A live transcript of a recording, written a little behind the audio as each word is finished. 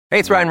Hey,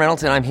 it's Ryan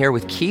Reynolds, and I'm here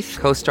with Keith,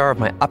 co-star of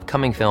my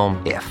upcoming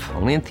film, If,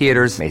 only in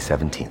theaters May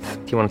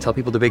 17th. Do you want to tell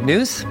people the big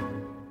news?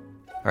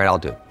 All right, I'll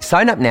do it.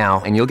 Sign up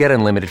now and you'll get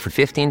unlimited for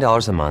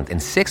 $15 a month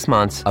and 6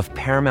 months of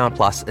Paramount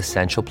Plus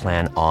Essential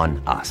Plan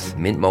on us.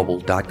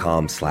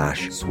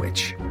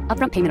 MintMobile.com/switch.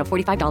 Upfront payment of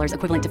 $45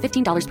 equivalent to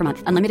 $15 per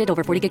month. Unlimited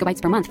over 40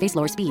 gigabytes per month. Face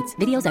lower speeds.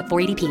 Videos at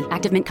 480p.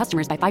 Active Mint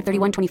customers by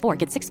 531.24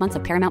 get 6 months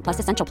of Paramount Plus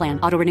Essential Plan.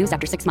 Auto renews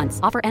after 6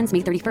 months. Offer ends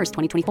May 31st,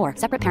 2024.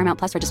 Separate Paramount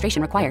Plus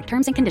registration required.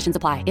 Terms and conditions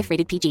apply if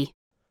rated PG.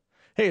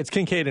 Hey, it's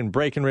Kincaid and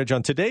Breckenridge.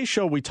 On today's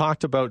show, we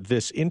talked about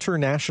this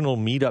international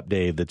meetup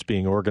day that's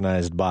being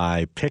organized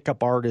by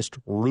pickup artist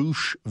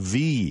Roosh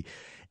V.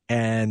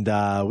 And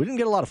we didn't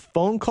get a lot of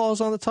phone calls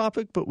on the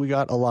topic, but we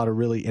got a lot of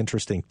really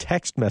interesting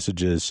text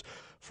messages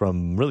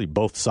from really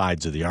both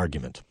sides of the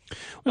argument.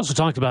 We also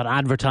talked about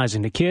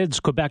advertising to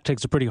kids. Quebec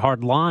takes a pretty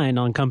hard line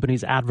on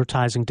companies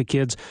advertising to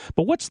kids.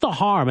 But what's the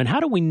harm, and how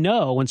do we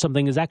know when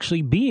something is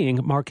actually being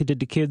marketed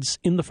to kids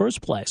in the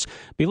first place?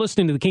 Be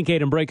listening to the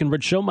Kincaid and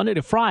Breckenridge Show Monday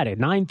to Friday,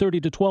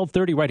 9:30 to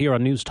 12:30, right here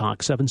on News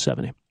Talk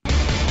 770.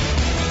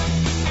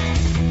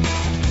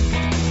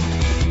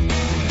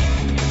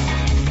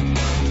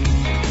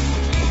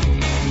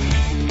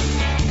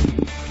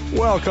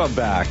 Welcome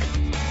back.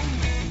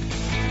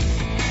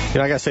 You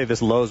know, I got to say,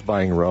 this Lowe's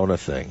buying Rona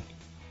thing,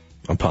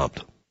 I'm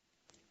pumped.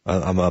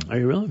 Are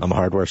you really? I'm a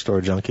hardware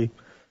store junkie,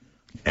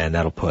 and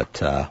that'll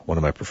put one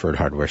of my preferred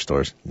hardware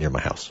stores near my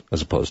house,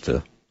 as opposed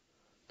to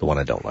the one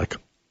I don't like.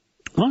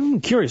 Well,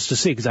 I'm curious to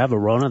see, because I have a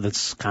Rona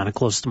that's kind of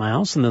close to my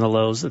house, and then a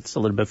Lowe's that's a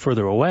little bit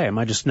further away. Am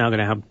I just now going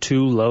to have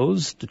two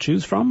Lowe's to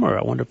choose from, or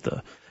I wonder if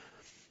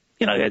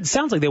it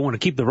sounds like they want to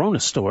keep the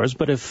Rona stores,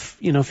 but if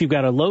you've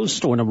got a Lowe's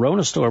store and a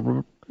Rona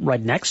store right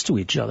next to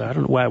each other, I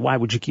don't know, why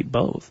would you keep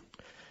both?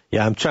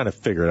 Yeah, I'm trying to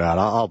figure it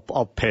out.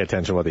 I'll pay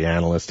attention to what the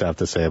analysts have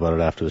to say about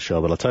it after the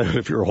show, but I'll tell you,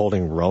 if you were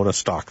holding Rona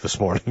stock this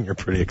morning, you're a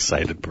pretty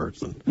excited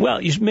person. Well,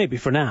 maybe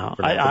for now.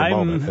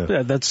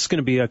 That's going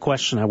to be a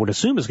question I would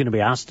assume is going to be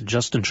asked to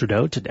Justin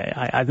Trudeau today.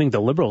 I think the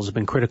Liberals have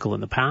been critical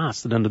in the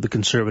past that under the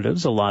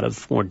Conservatives, a lot of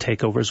foreign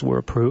takeovers were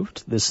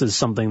approved. This is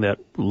something that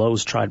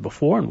Lowe's tried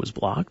before and was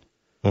blocked.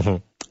 Mm-hmm.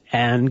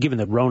 And given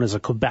that Rona is a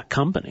Quebec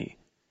company,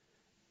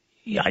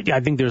 I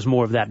think there's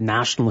more of that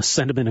nationalist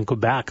sentiment in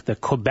Quebec that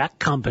Quebec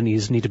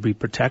companies need to be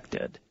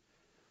protected.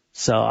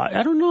 So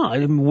I don't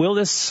know. Will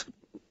this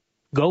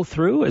go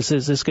through? Is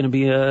this going to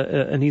be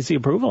an easy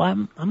approval?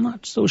 I'm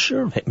not so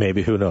sure.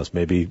 Maybe, who knows?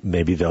 Maybe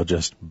they'll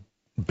just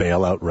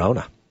bail out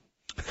Rona.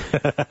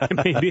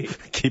 Maybe.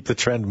 Keep the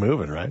trend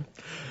moving, right?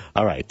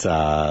 All right.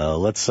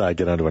 Let's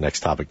get on to our next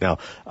topic. Now,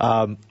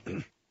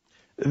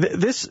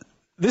 this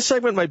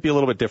segment might be a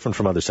little bit different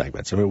from other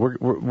segments. I mean,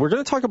 we're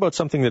going to talk about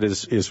something that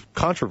is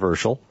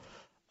controversial,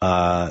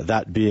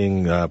 that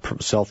being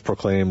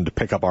self-proclaimed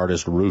pickup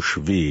artist Roosh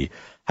V.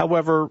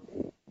 However,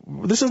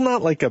 this is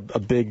not like a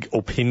big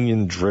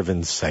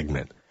opinion-driven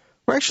segment.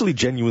 We're actually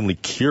genuinely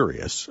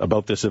curious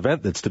about this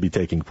event that's to be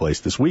taking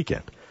place this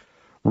weekend.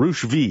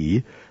 Roosh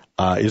V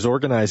is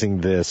organizing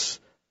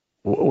this,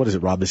 what is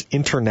it, Rob, this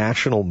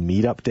international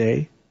meetup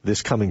day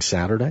this coming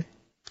Saturday?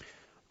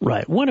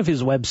 Right. One of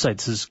his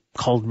websites is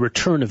called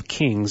Return of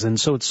Kings, and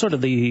so it's sort of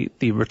the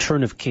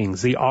Return of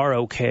Kings, the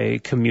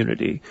ROK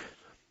community.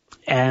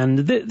 And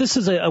this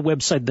is a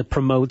website that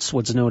promotes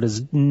what's known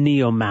as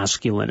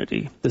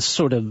neo-masculinity, this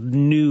sort of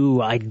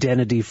new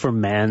identity for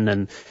men.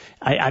 And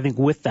I think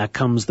with that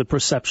comes the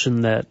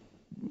perception that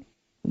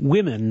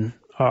women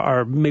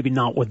are maybe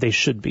not what they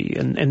should be,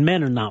 and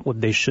men are not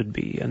what they should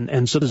be.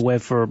 And so there's a way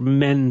for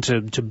men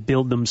to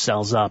build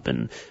themselves up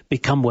and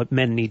become what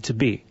men need to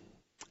be.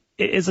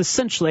 Is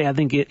essentially, I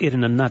think, it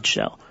in a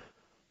nutshell.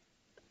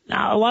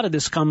 Now, a lot of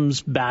this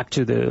comes back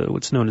to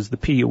what's known as the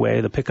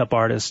PUA, the pickup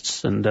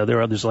artists, and there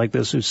are others like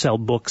this who sell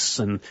books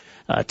and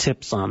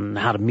tips on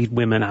how to meet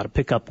women, how to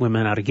pick up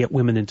women, how to get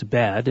women into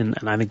bed,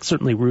 and I think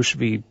certainly Roosh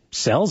V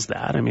sells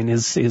that. I mean,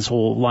 his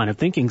whole line of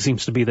thinking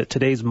seems to be that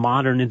today's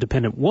modern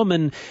independent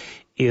woman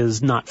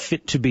is not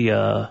fit to be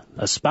a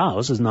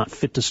spouse, is not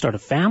fit to start a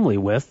family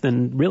with,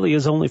 and really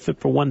is only fit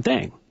for one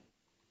thing,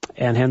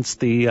 and hence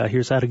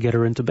here's how to get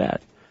her into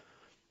bed.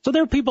 So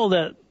there are people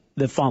that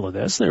follow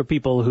this. There are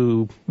people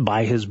who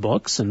buy his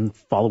books and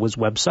follow his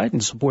website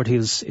and support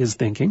his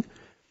thinking.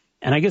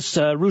 And I guess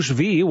Roosh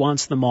V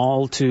wants them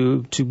all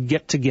to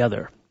get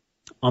together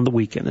on the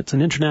weekend. It's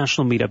an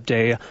international meetup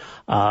day,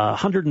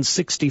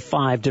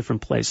 165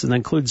 different places. That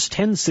includes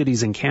 10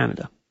 cities in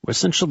Canada, where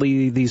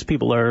essentially these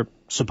people are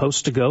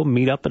supposed to go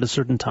meet up at a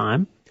certain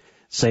time,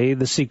 say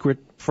the secret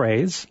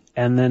phrase,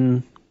 and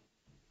then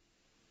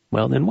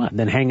what?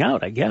 Then hang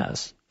out, I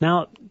guess.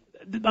 Now,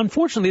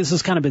 unfortunately, this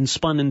has kind of been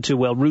spun into,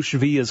 Roosh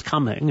V is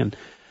coming, and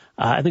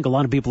I think a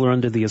lot of people are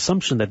under the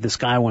assumption that this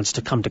guy wants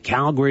to come to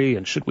Calgary,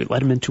 and should we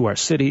let him into our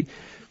city?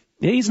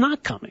 He's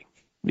not coming.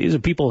 These are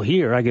people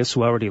here, I guess,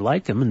 who already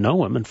like him and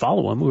know him and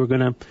follow him, who are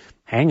going to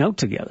hang out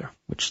together,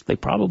 which they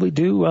probably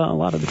do a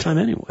lot of the time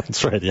anyway.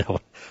 That's right, yeah. We're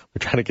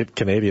trying to get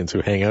Canadians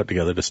who hang out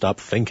together to stop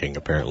thinking,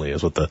 apparently,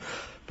 is what the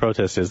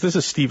protest is. This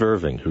is Steve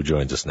Irving who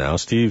joins us now.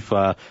 Steve,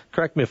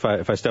 correct me if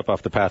I step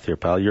off the path here,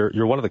 pal.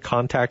 You're one of the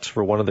contacts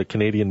for one of the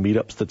Canadian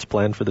meetups that's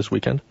planned for this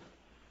weekend?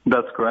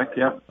 That's correct,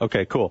 yeah.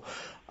 Okay, cool.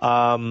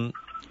 So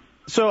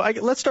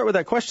let's start with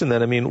that question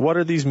then. I mean, what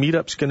are these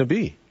meetups going to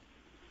be?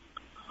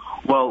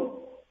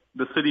 Well,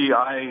 the city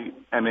I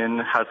am in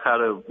has had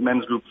a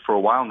men's group for a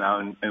while now,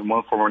 in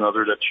one form or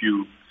another that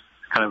you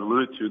kind of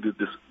alluded to.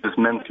 This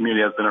men's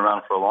community has been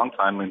around for a long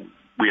time, and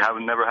we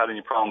haven't never had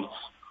any problems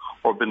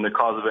or been the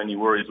cause of any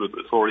worries with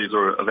authorities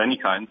or of any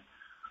kind.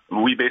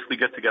 We basically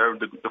get together,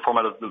 the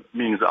format of the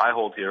meetings that I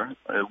hold here,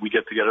 we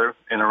get together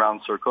in a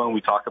round circle and we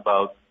talk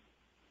about,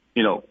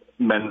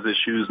 men's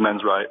issues,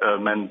 men's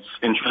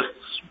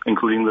interests,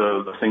 including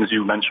the things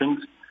you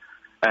mentioned,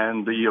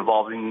 and the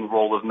evolving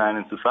role of man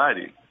in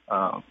society.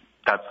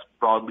 That's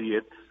broadly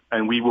it.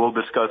 And we will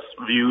discuss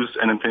views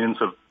and opinions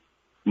of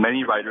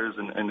many writers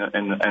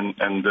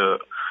and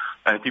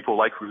people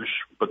like Roosh,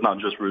 but not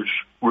just Roosh.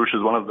 Roosh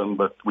is one of them,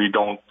 but we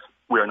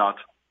are not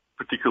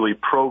particularly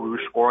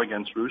pro-Roosh or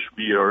against Roosh.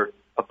 We are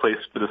a place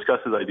to discuss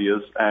his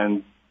ideas,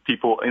 and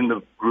people in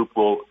the group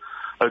will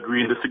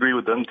agree and disagree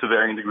with them to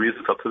varying degrees.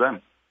 It's up to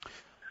them.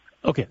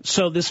 Okay,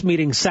 so this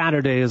meeting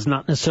Saturday is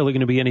not necessarily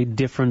going to be any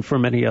different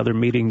from any other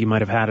meeting you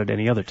might have had at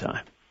any other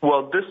time.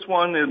 Well, this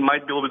one, it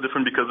might be a little bit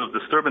different because of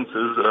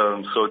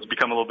disturbances, so it's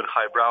become a little bit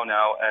highbrow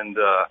now, and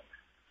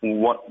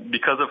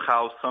because of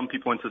how some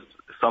people into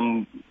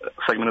some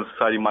segment of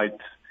society might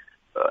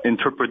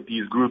interpret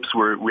these groups,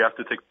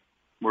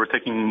 we're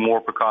taking more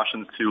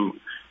precautions to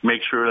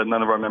make sure that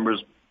none of our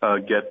members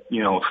get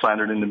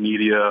slandered in the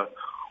media,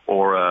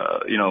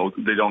 or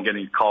they don't get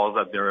any calls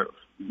that their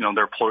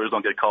employers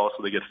don't get calls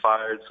so they get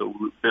fired. So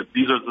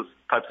these are the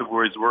types of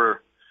worries we're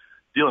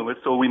dealing with.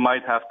 So we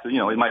might have to,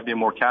 it might be a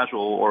more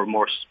casual or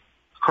more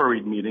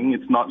hurried meeting.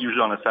 It's not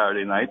usually on a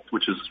Saturday night,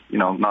 which is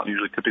not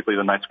usually typically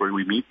the nights where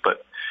we meet,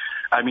 but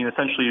I mean,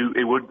 essentially,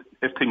 it would,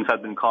 if things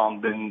had been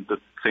calm, been the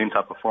same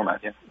type of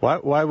format, yeah.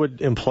 Why would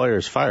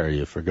employers fire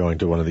you for going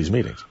to one of these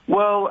meetings?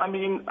 Well, I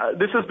mean,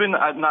 this has been,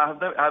 I've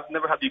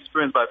never had the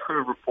experience, but I've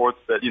heard of reports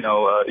that,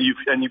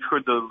 you've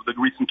heard the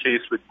recent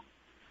case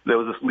there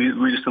was this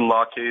recent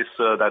law case,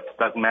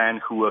 that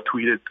man who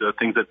tweeted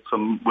things that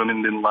some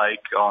women didn't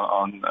like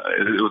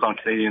it was on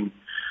Canadian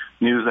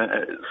news.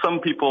 And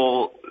some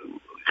people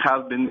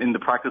have been in the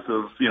practice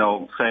of,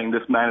 saying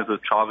this man is a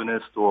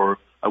chauvinist or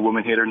a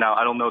woman hater. Now,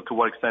 I don't know to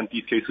what extent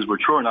these cases were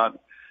true or not,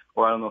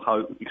 or I don't know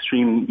how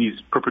extreme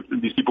these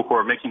people who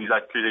are making these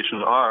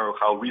accusations are, or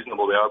how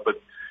reasonable they are. But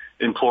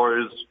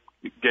employers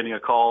getting a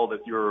call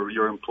that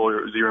your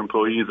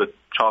employee is a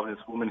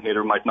chauvinist woman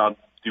hater might not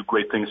do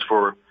great things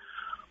for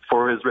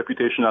his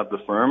reputation at the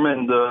firm.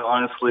 And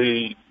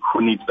honestly,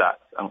 who needs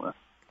that? I don't know.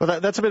 Well,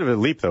 that's a bit of a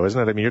leap, though,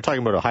 isn't it? I mean, you're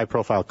talking about a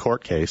high-profile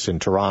court case in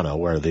Toronto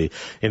where the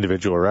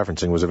individual we're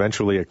referencing was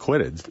eventually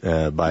acquitted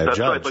by a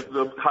judge. That's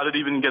right. How did it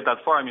even get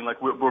that far? I mean,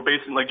 we're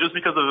basing, just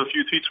because of a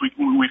few tweets,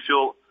 we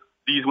feel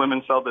these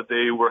women felt that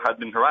they had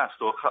been harassed.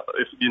 So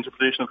if the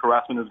interpretation of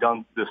harassment has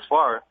gone this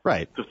far,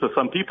 right, to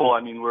some people,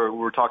 I mean,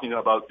 we're talking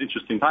about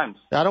interesting times.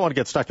 I don't want to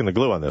get stuck in the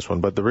glue on this one,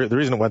 but the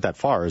reason it went that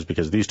far is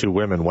because these two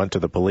women went to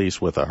the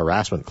police with a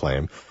harassment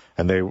claim,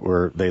 and they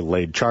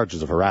laid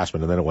charges of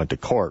harassment, and then it went to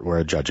court where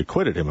a judge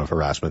acquitted him of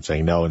harassment,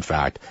 saying, no, in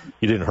fact,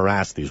 you didn't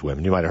harass these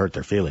women. You might have hurt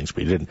their feelings,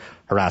 but you didn't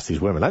harass these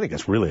women. I think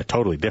that's really a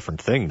totally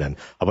different thing than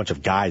a bunch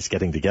of guys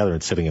getting together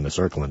and sitting in a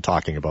circle and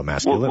talking about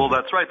masculinity. Well,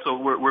 that's right. So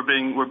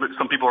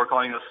some people are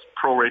calling us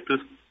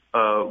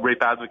pro-rapists,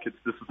 rape advocates.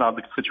 This is not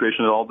the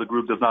situation at all. The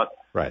group does not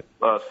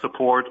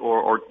support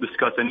or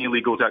discuss any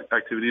illegal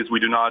activities. We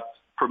do not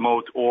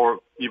promote or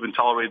even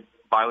tolerate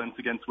violence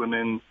against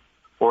women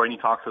or any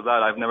talks of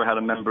that. I've never had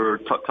a member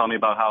tell me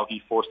about how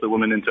he forced a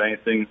woman into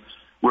anything.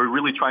 We're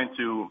really trying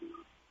to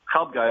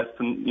help guys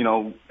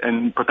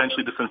and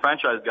potentially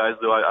disenfranchise guys,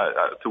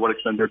 though to what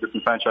extent they're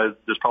disenfranchised,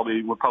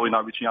 we're probably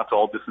not reaching out to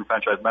all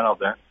disenfranchised men out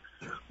there,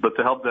 but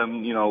to help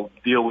them,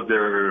 deal with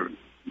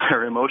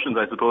their emotions,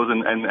 I suppose,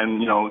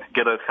 and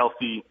get a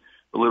healthy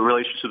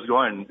relationships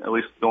going, at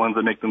least the ones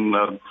that make them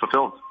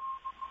fulfilled.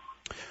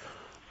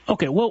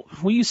 Okay, well,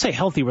 when you say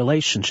healthy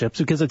relationships,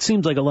 because it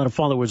seems like a lot of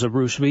followers of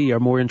Roosh V are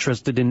more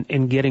interested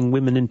in getting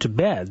women into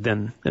bed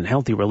than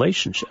healthy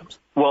relationships.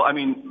 Well, I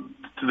mean,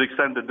 to the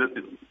extent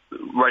that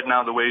right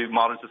now the way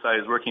modern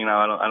society is working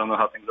now, I don't know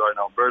how things are in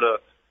Alberta,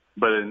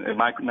 but in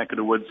my neck of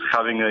the woods,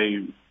 having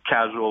a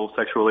casual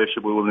sexual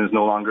relationship with women is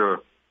no longer,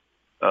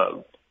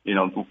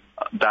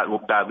 that will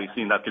badly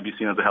seen. That could be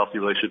seen as a healthy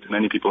relationship to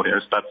many people here.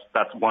 So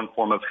that's one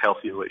form of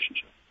healthy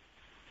relationship.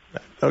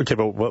 Okay,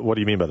 but what do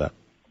you mean by that?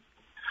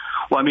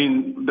 Well, I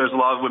mean, there's a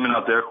lot of women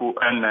out there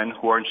and men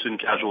who are interested in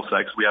casual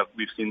sex.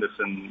 We've seen this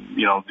in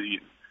the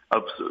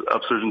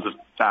upsurgence of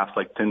apps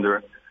like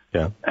Tinder.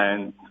 Yeah.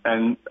 And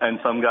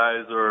some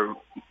guys are,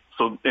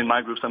 so in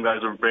my group, some guys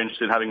are very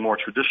interested in having more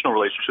traditional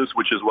relationships,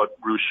 which is what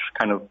Roosh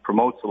kind of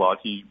promotes a lot.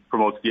 He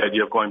promotes the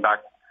idea of going back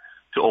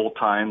to old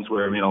times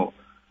where men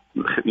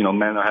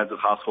are heads of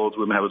households,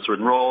 women have a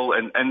certain role,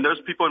 and there's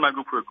people in my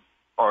group who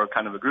are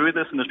kind of agree with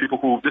this, and there's people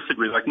who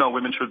disagree. Like, no,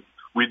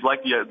 we'd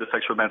like the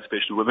sexual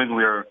emancipation of women.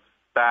 We're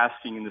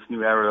basking in this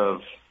new era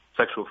of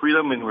sexual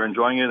freedom, and we're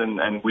enjoying it,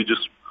 and we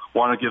just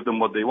want to give them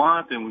what they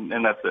want,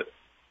 and that's it.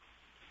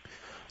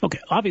 Okay,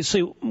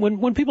 obviously,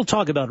 when people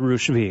talk about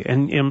Roosh V,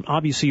 and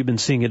obviously you've been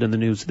seeing it in the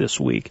news this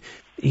week,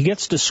 he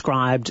gets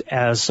described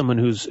as someone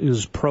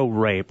who's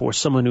pro-rape, or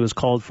someone who has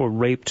called for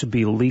rape to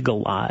be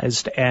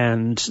legalized,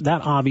 and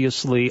that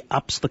obviously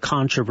ups the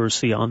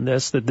controversy on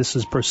this, that this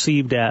is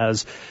perceived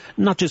as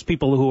not just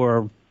people who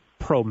are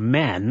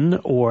pro-men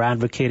or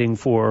advocating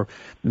for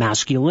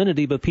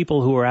masculinity, but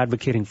people who are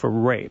advocating for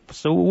rape.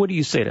 So what do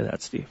you say to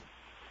that, Steve?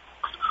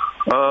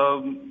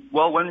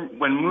 Well, when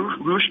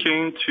Roosh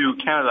came to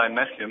Canada, I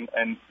met him,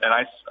 and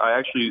I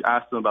actually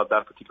asked him about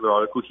that particular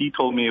article. He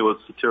told me it was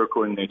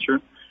satirical in nature.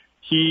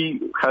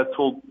 He had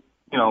told,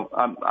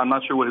 I'm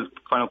not sure what his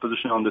final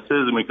position on this is,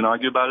 and we can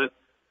argue about it.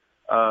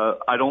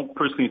 I don't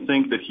personally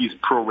think that he's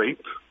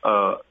pro-rape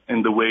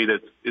in the way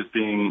that is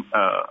being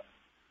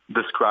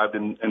described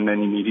in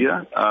many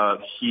media.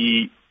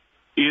 He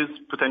is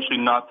potentially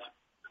not,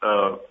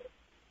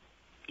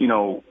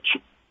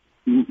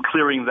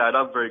 clearing that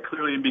up very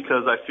clearly,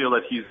 because I feel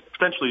that he's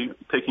potentially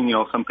taking,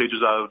 some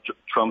pages out of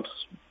Trump's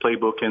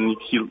playbook, and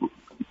he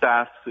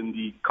basks in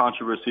the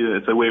controversy.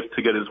 It's a way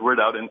to get his word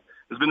out, and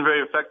it's been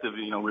very effective.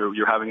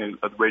 You're having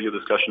a radio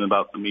discussion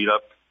about the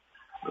meetup.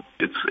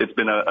 It's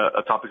been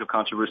a topic of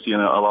controversy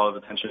and a lot of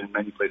attention in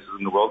many places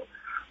in the world.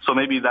 So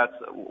maybe that's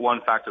one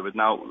factor of it.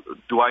 Now,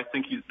 do I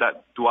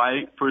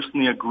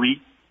personally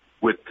agree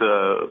with,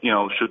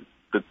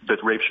 that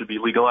rape should be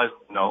legalized?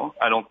 No,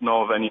 I don't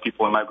know of any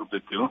people in my group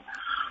that do.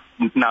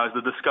 Now, the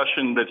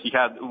discussion that he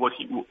had,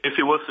 if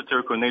it was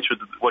satirical in nature,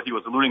 what he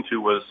was alluding to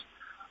was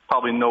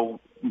probably no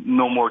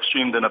more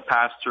extreme than a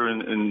pastor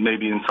in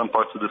maybe in some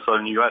parts of the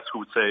southern U.S. who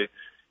would say,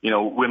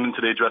 women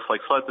today dress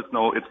like sluts.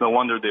 It's no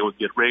wonder they would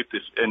get raped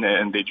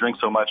and they drink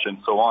so much and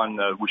so on.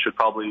 We should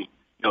probably,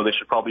 they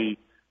should probably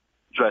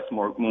dress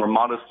more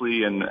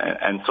modestly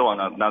and so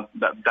on. Now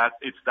that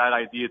it's that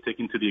idea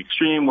taken to the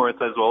extreme where it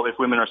says, well, if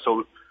women are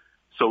so,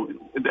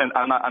 and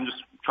I'm just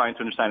trying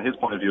to understand his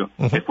point of view.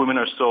 Mm-hmm. If women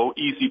are so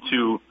easy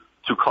to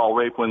call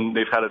rape when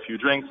they've had a few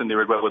drinks and they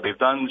regret what they've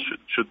done,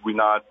 should we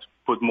not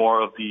put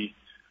more of the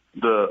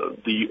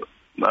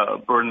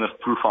burden of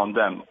proof on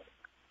them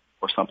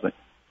or something?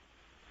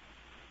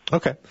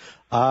 Okay.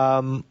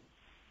 I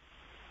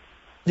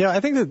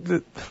think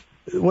that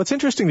what's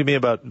interesting to me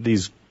about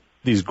these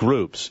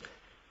groups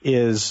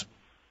is,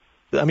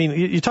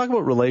 you talk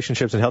about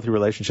relationships and healthy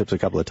relationships a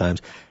couple of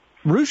times.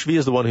 Roosh V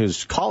is the one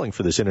who's calling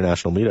for this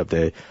International Meetup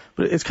Day,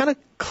 but it's kind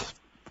of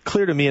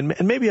clear to me, and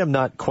maybe I'm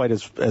not quite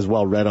as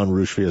well read on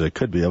Roosh V as I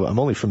could be. I'm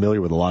only familiar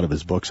with a lot of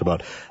his books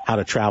about how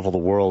to travel the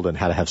world and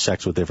how to have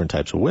sex with different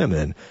types of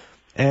women,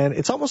 and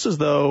it's almost as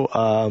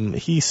though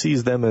he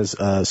sees them as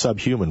a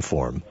subhuman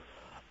form,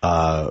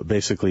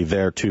 basically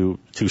there to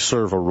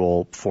serve a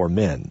role for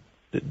men.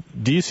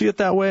 Do you see it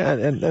that way?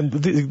 And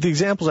the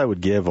examples I would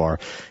give are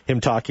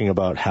him talking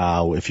about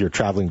how if you're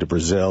traveling to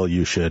Brazil,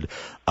 you should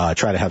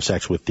try to have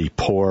sex with the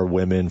poor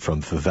women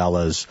from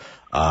favelas.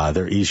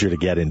 They're easier to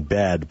get in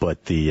bed,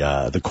 but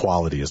the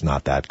quality is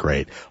not that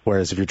great.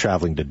 Whereas if you're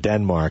traveling to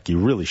Denmark, you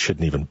really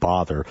shouldn't even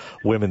bother.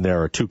 Women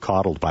there are too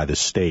coddled by the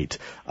state.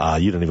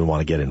 You don't even want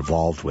to get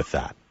involved with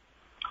that.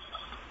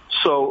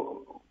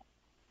 So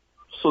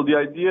the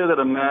idea that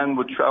a man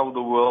would travel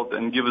the world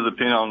and give his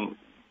opinion on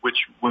which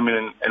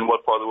women in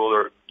what part of the world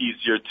are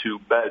easier to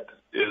bed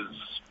is,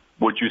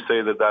 would you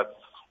say that's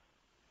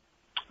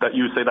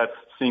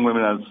seeing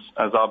women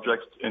as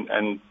objects,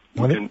 and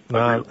we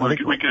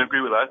can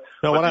agree with that?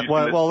 No,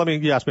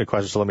 you asked me a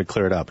question, so let me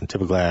clear it up. And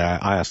typically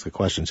I ask the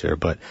questions here,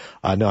 but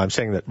no, I'm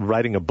saying that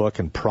writing a book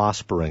and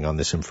prospering on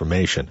this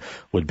information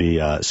would be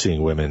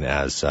seeing women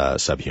as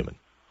subhuman.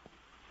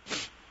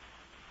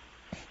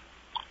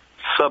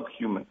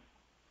 Subhuman.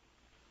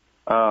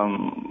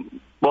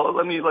 Well,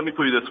 let me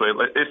put it this way.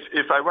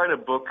 If I write a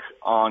book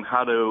on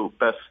how to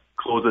best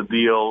close a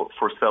deal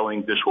for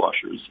selling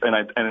dishwashers, and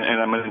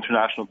I'm an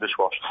international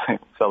dishwasher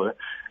seller,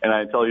 and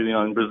I tell you,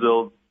 in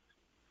Brazil,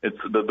 it's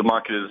the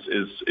market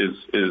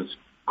is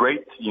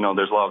great.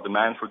 There's a lot of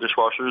demand for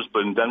dishwashers,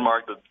 but in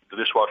Denmark, the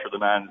dishwasher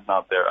demand is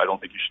not there. I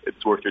don't think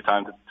it's worth your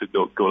time to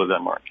go to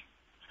Denmark.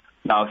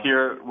 Now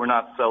here, we're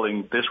not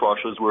selling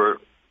dishwashers. We're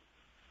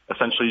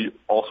essentially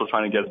also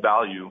trying to get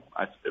value,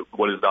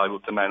 what is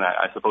valuable to men.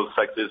 I suppose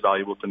sex is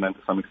valuable to men to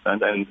some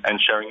extent, and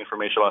sharing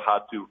information about how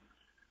to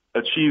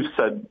achieve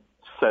said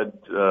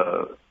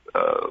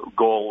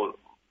goal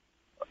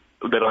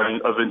that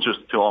are of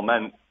interest to all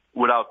men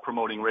without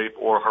promoting rape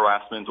or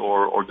harassment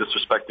or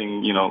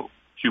disrespecting,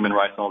 human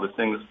rights and all these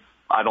things.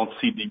 I don't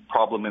see the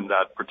problem in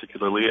that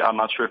particularly. I'm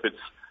not sure if it's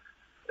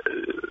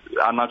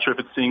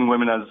seeing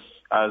women as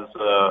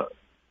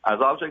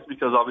objects,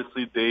 because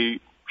obviously they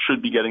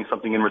should be getting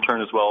something in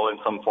return as well, in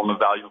some form of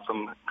value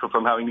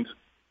from having these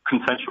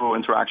consensual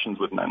interactions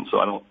with men. So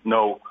I don't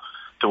know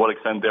to what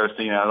extent they're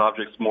seeing as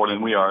objects more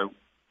than we are.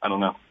 I don't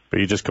know. But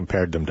you just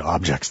compared them to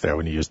objects there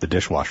when you used the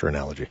dishwasher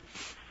analogy.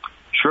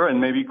 Sure, and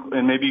maybe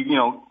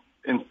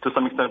to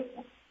some extent,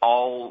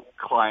 all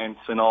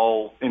clients and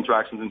all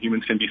interactions in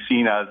humans can be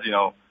seen as,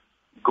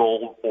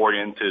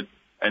 goal-oriented.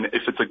 And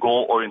if it's a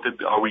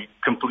goal-oriented, are we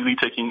completely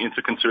taking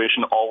into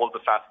consideration all of the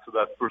facets of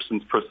that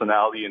person's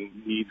personality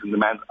and needs and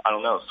demands? I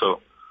don't know.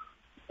 So,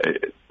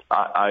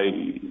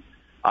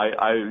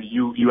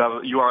 you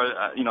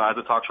are, as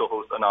a talk show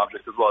host, an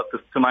object as well.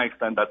 To my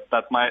extent,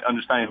 that's my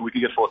understanding. We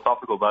could get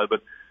philosophical about it,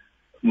 but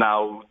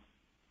now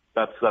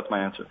that's my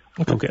answer.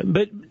 Okay,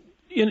 but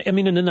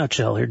in a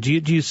nutshell here, do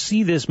you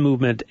see this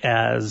movement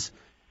as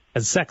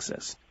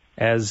sexist,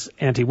 as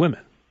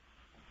anti-women?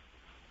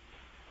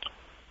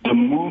 The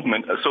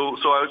movement. So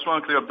I just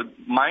want to clear up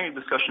that my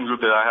discussion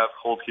group that I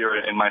hold here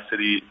in my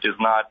city is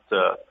not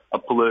a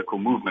political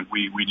movement.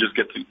 We just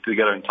get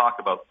together and talk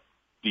about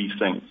these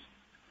things.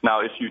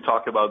 Now, if you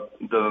talk about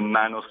the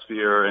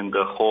manosphere and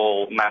the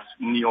whole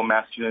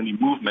neo-masculinity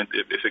movement,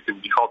 if it can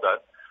be called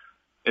that,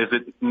 is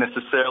it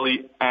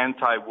necessarily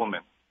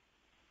anti-woman?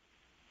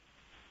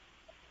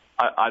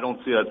 I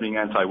don't see it as being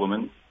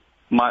anti-woman.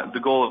 The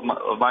goal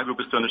of my group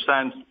is to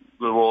understand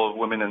the role of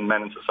women and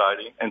men in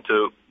society and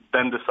to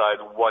then decide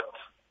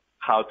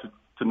how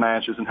to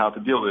manage this and how to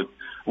deal with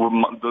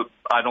it.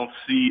 I don't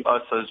see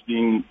us as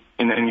being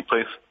in any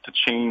place to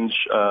change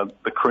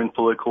the current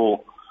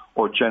political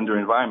or gender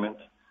environment.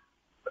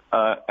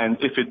 And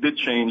if it did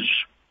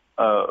change,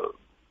 I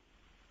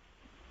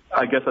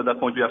guess at that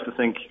point we have to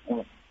think,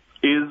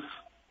 is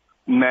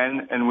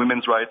men and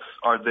women's rights,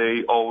 are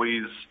they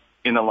always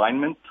in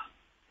alignment?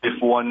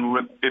 If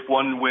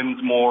one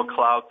wins more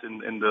clout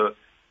in the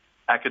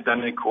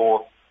academic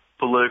or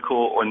political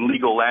or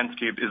legal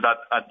landscape, is that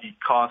at the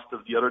cost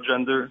of the other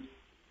gender?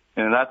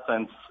 And in that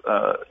sense,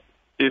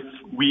 if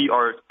we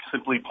are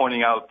simply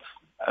pointing out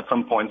at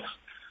some points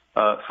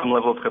some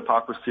level of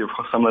hypocrisy or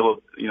some level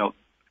of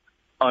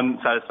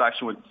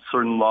unsatisfaction with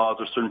certain laws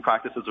or certain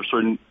practices or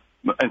certain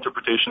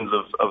interpretations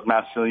of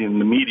masculinity in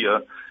the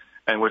media,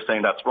 and we're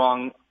saying that's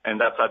wrong, and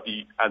that's at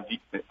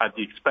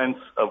the expense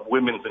of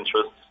women's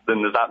interests,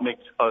 then does that make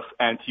us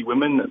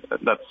anti-women?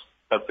 That's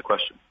the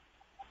question.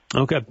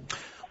 Okay.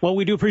 Well,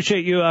 we do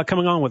appreciate you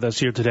coming on with us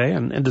here today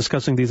and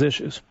discussing these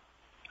issues.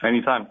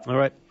 Anytime. All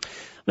right.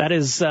 That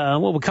is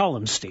what we call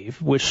him,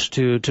 Steve. Wished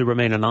to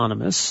remain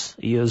anonymous.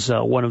 He is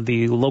one of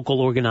the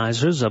local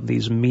organizers of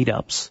these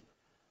meetups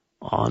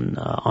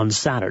on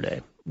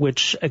Saturday.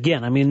 Which,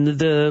 again, I mean,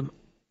 the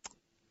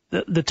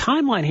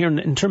timeline here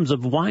in terms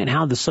of why and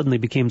how this suddenly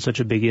became such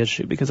a big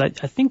issue, because I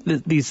think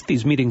that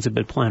these meetings have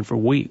been planned for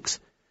weeks.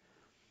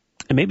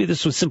 And maybe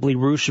this was simply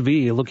Roosh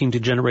V looking to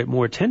generate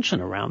more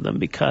attention around them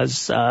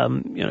because, you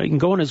can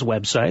go on his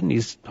website and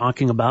he's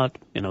talking about,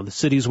 the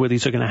cities where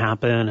these are going to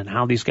happen and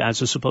how these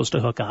guys are supposed to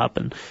hook up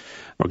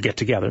or get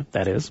together,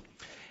 that is.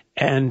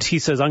 And he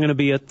says, I'm going to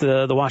be at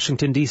the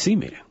Washington, D.C.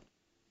 meeting.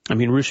 I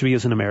mean, Roosh V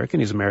is an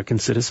American. He's an American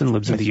citizen,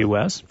 lives in the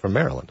U.S. From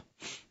Maryland.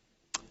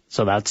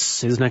 So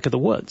that's his neck of the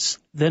woods.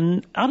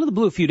 Then out of the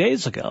blue a few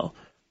days ago,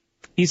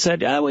 he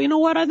said, well, you know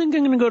what? I think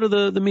I'm going to go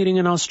to the meeting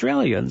in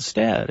Australia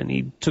instead. And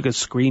he took a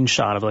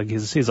screenshot of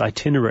his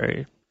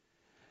itinerary.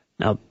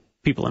 Now,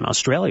 people in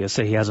Australia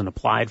say he hasn't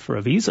applied for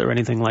a visa or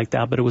anything like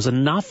that, but it was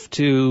enough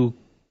to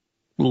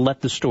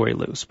let the story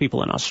loose.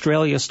 People in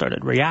Australia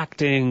started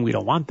reacting. We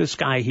don't want this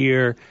guy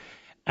here.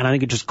 And I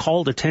think it just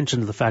called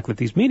attention to the fact that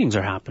these meetings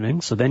are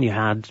happening. So then you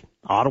had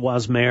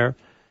Ottawa's mayor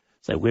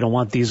say, we don't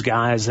want these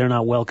guys. They're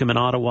not welcome in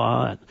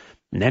Ottawa.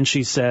 And then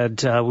she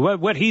said,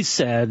 what he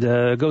said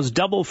goes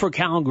double for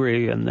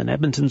Calgary, and then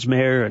Edmonton's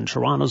mayor and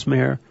Toronto's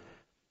mayor.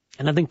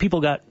 And I think people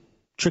got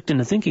tricked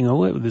into thinking,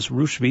 this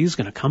Roosh V is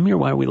going to come here?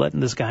 Why are we letting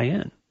this guy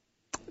in?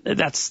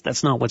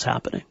 That's not what's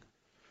happening.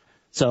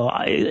 So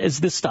is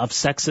this stuff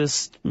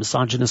sexist,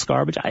 misogynist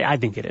garbage? I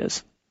think it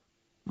is.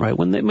 Right?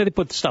 When they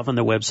put stuff on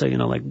their website,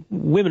 like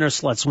women are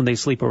sluts when they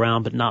sleep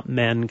around, but not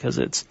men because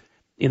it's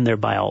in their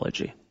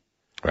biology.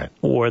 Right.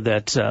 Or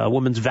that a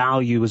woman's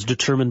value is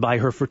determined by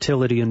her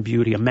fertility and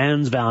beauty. A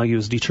man's value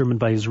is determined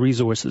by his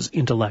resources,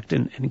 intellect,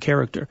 and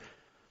character.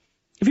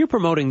 If you're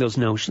promoting those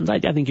notions, I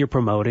think you're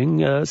promoting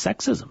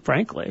sexism,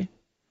 frankly.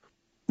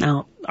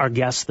 Now, our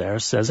guest there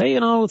says, hey,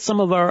 some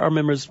of our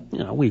members,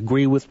 we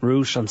agree with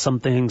Roosh on some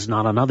things,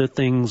 not on other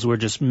things. We're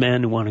just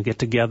men who want to get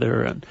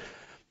together and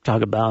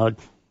talk about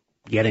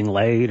getting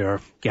laid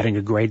or getting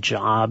a great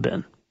job.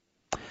 And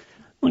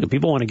look, if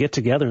people want to get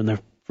together in their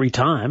free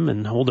time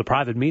and hold a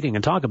private meeting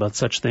and talk about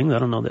such things, I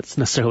don't know that's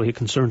necessarily a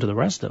concern to the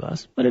rest of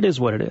us, but it is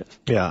what it is.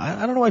 Yeah,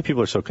 I don't know why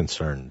people are so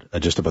concerned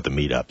just about the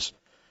meetups.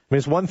 I mean,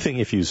 it's one thing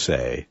if you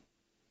say,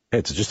 hey,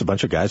 it's just a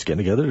bunch of guys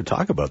getting together to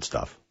talk about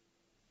stuff.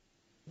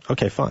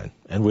 Okay, fine.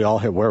 And we all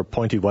wear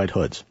pointy white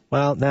hoods.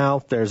 Well,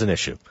 now there's an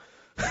issue.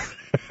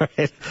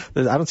 Right?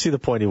 I don't see the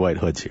pointy white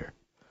hoods here.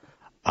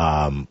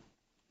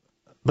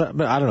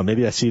 But I don't know,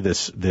 maybe I see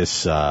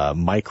this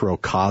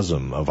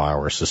microcosm of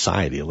our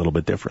society a little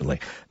bit differently.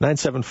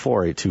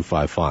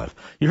 974-8255.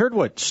 You heard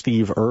what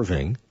Steve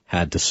Irving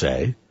had to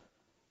say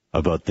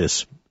about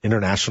this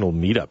International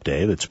Meetup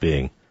Day that's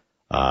being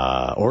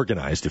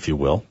organized, if you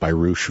will, by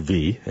Roosh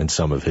V and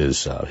some of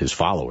his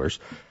followers.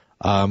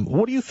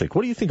 What do you think?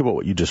 What do you think about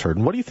what you just heard?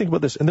 And what do you think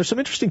about this? And there's some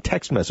interesting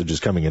text messages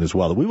coming in as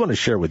well that we want to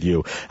share with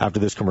you after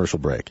this commercial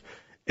break.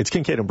 It's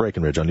Kincaid and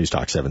Breckenridge on News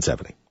Talk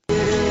 770.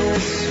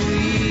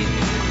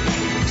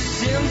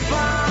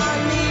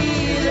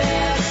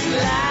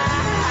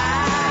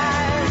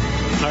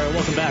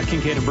 Welcome back.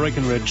 Kincaid and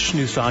Breckenridge,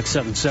 News Talk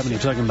 770,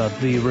 talking about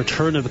the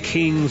return of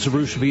kings,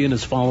 Roosh V and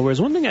his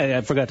followers. One thing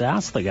I forgot to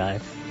ask the guy,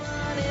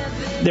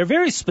 they're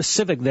very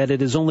specific that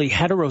it is only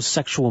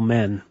heterosexual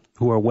men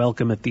who are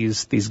welcome at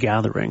these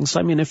gatherings.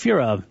 I mean, if you're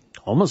a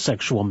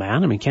homosexual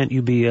man, I mean, can't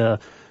you be a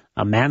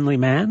manly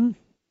man?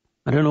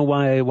 I don't know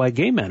why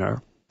gay men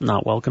are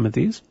not welcome at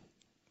these.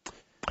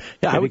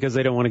 Yeah, because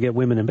they don't want to get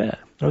women in bed.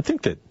 I would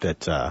think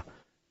that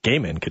gay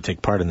men could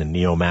take part in the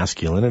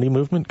neo-masculinity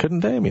movement, couldn't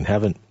they? I mean, I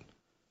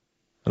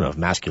don't know if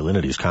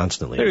masculinity is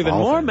constantly They're even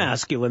evolving. more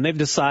masculine. They've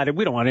decided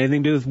we don't want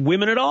anything to do with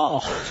women at all.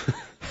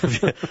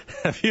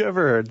 Have you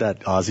ever heard that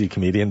Aussie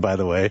comedian, by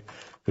the way,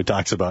 who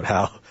talks about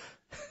how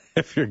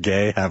if you're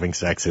gay, having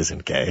sex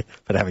isn't gay,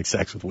 but having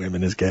sex with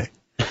women is gay?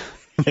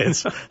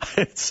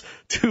 It's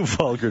too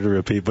vulgar to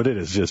repeat, but it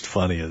is just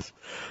funny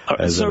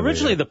So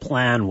originally the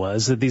plan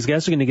was that these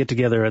guys are going to get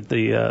together at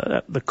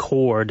the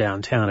core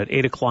downtown at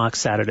 8 o'clock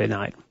Saturday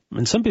night.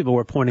 And some people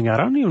were pointing out,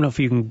 I don't even know if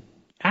you can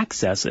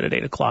access it at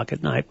 8 o'clock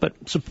at night, but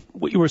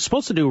what you were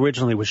supposed to do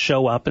originally was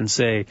show up and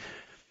say,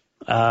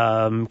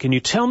 can you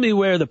tell me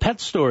where the pet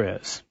store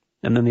is?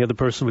 And then the other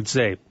person would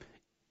say,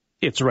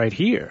 it's right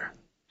here.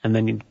 And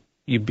then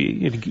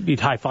you'd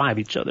high-five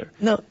each other.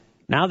 No.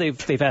 Now they've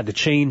had to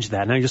change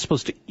that. Now you're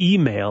supposed to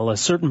email a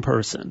certain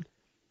person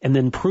and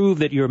then prove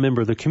that you're a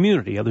member of the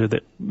community.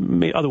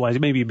 Otherwise,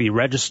 maybe you'd be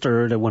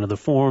registered at one of the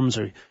forms,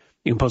 or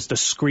you can post a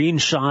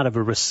screenshot of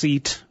a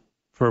receipt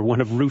for one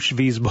of Roosh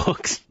V's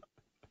books.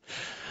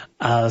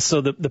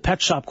 So the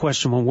pet shop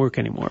question won't work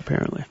anymore,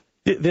 apparently.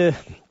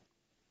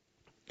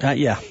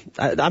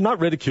 I'm not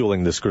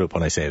ridiculing this group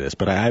when I say this,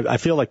 but I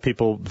feel like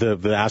people,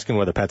 the asking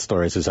where the pet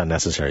store is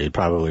unnecessary. You'd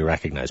probably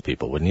recognize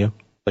people, wouldn't you?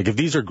 Like if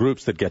these are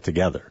groups that get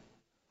together,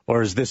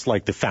 or is this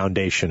like the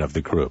foundation of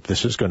the group?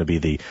 This is going to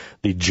be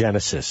the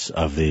genesis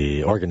of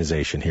the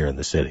organization here in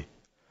the city.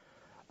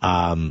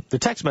 The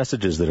text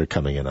messages that are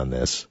coming in on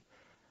this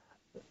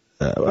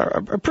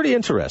are pretty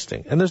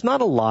interesting, and there's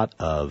not a lot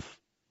of.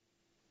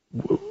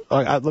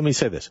 Let me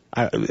say this.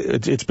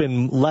 It's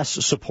been less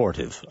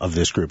supportive of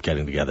this group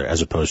getting together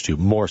as opposed to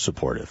more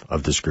supportive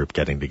of this group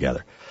getting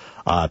together.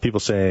 People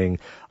saying,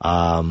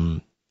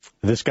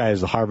 this guy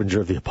is the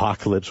harbinger of the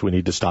apocalypse. We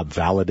need to stop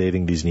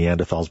validating these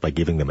Neanderthals by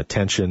giving them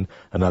attention.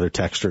 Another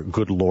texter,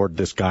 good Lord,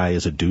 this guy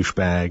is a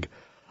douchebag.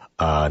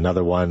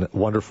 Another one,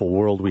 wonderful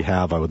world we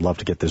have. I would love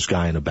to get this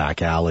guy in a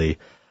back alley.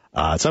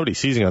 Somebody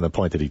seizing on the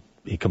point that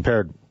he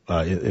compared,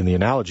 in the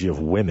analogy of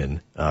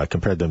women,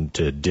 compared them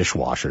to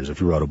dishwashers,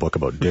 if you wrote a book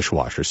about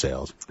dishwasher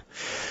sales.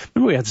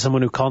 Remember we had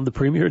someone who called the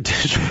premier a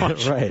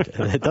dishwasher? Right.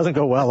 It doesn't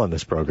go well on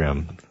this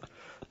program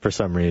for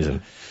some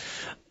reason.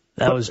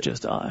 That was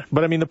just odd.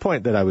 But I mean, the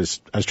point that I was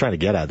trying to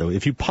get at, though,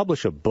 if you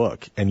publish a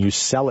book and you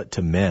sell it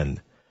to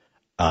men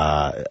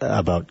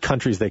about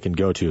countries they can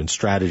go to and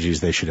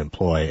strategies they should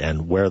employ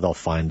and where they'll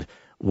find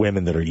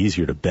women that are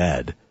easier to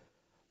bed,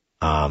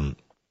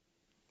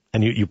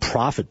 and you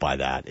profit by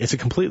that, it's a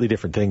completely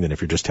different thing than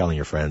if you're just telling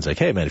your friends, like,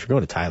 hey, man, if you're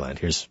going to Thailand,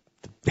 here's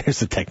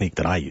the technique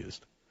that I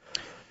used.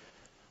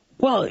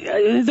 Well,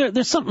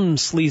 there's something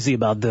sleazy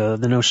about the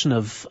notion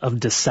of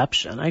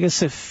deception. I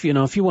guess if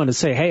you want to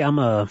say, hey, I'm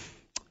a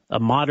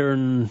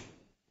modern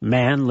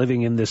man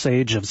living in this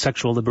age of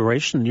sexual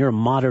liberation, you're a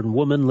modern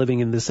woman living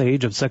in this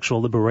age of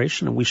sexual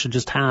liberation, and we should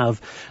just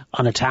have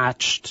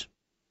unattached,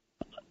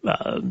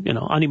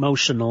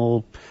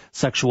 unemotional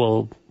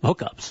sexual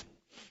hookups.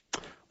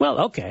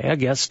 Well, okay, I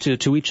guess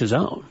to each his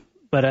own.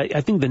 But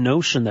I think the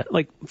notion that,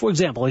 like, for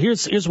example,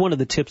 here's one of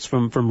the tips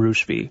from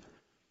Roosh V.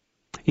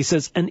 He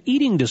says, an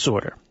eating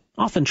disorder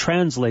often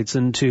translates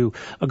into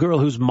a girl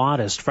who's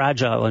modest,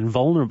 fragile, and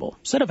vulnerable.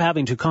 Instead of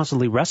having to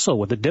constantly wrestle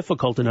with a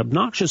difficult and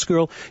obnoxious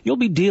girl, you'll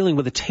be dealing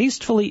with a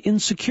tastefully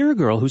insecure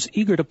girl who's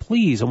eager to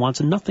please and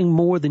wants nothing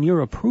more than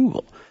your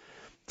approval.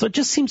 So it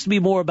just seems to be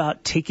more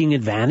about taking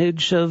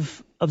advantage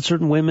of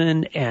certain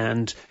women,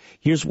 and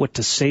here's what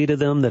to say to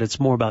them, that it's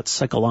more about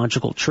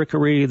psychological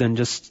trickery than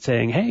just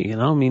saying, hey,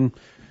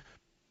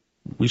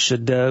 we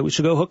should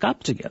go hook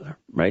up together,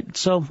 right?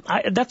 So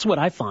that's what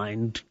I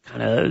find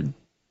kind of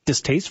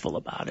distasteful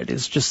about it,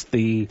 is just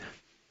the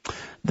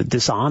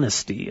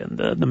dishonesty and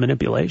the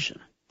manipulation.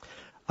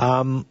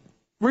 We're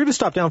going to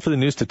stop down for the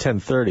news to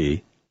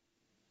 10:30.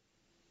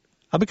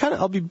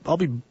 I'll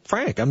be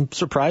frank. I'm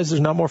surprised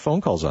there's not more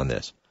phone calls on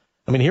this.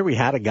 I mean, here we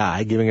had a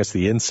guy giving us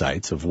the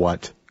insights of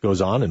what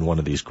goes on in one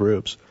of these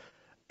groups,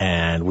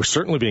 and we're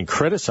certainly being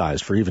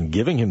criticized for even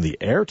giving him the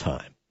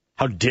airtime.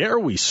 How dare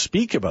we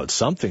speak about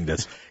something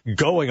that's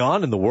going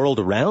on in the world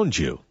around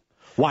you?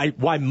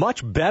 Why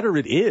much better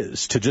it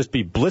is to just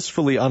be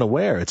blissfully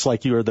unaware. It's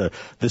like you're the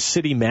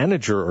city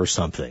manager or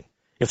something.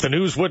 If the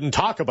news wouldn't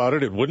talk about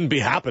it, it wouldn't be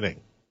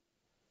happening.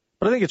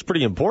 But I think it's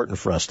pretty important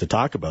for us to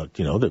talk about,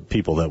 the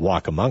people that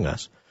walk among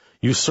us.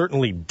 You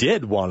certainly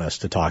did want us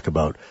to talk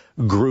about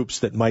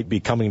groups that might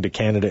be coming to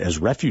Canada as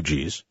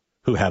refugees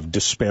who have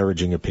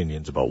disparaging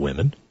opinions about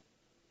women.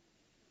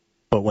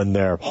 But when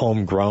they're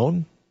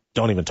homegrown,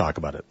 don't even talk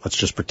about it. Let's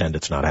just pretend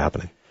it's not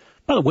happening.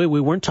 By the way,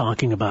 we weren't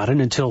talking about it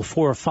until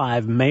 4 or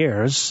 5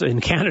 mayors in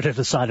Canada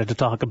decided to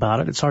talk about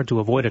it. It's hard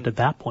to avoid it at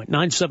that point.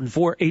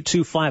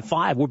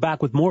 974-8255. We're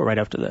back with more right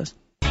after this.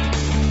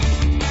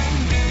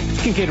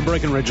 Kincaid and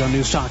Breckenridge on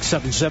News Talk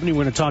 770.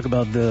 We're going to talk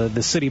about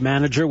the city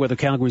manager, whether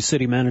Calgary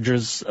city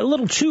manager's a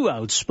little too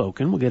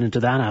outspoken. We'll get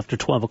into that after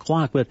 12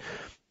 o'clock. But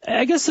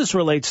I guess this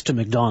relates to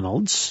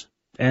McDonald's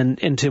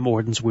and Tim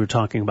Hortons we were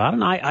talking about.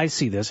 And I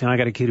see this. I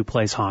got a kid who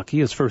plays hockey.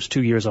 His first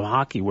 2 years of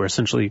hockey were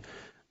essentially,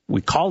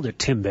 we called it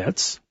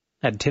Timbits,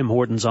 had Tim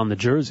Hortons on the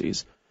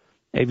jerseys.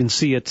 I even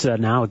see it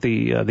now at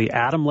the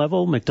atom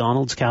level.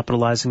 McDonald's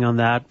capitalizing on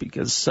that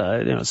because,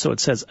 so it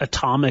says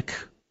Atomic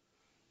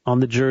on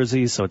the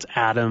jersey, so it's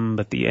Atom,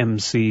 but the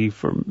MC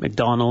for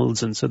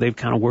McDonald's, and so they've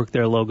kind of worked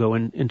their logo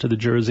into the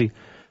jersey.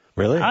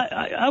 Really?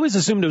 I always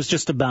assumed it was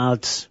just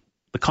about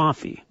the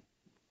coffee.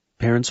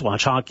 Parents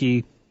watch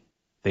hockey,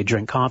 they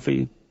drink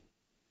coffee.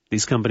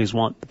 These companies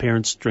want the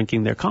parents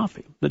drinking their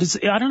coffee. But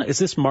I don't know, is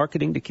this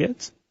marketing to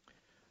kids?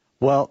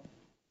 Well,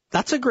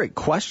 that's a great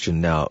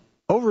question. Now,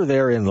 over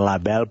there in La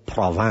Belle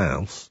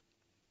Province,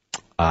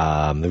 they've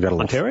got a little...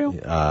 Ontario?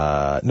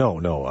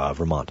 No,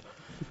 Vermont.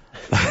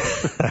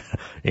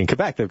 In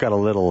Quebec, they've got a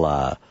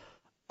little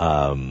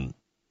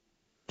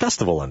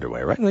festival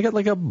underway, right? And they got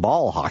like a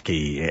ball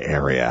hockey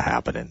area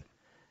happening.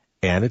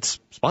 And it's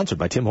sponsored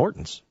by Tim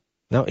Hortons.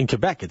 Now, in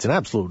Quebec, it's an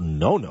absolute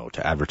no-no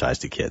to advertise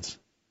to kids.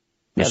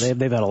 Yeah,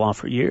 they've had a law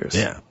for years.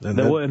 Yeah.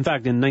 In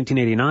fact, in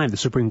 1989, the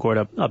Supreme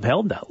Court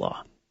upheld that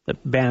law that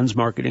bans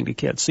marketing to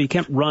kids. So you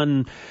can't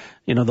run,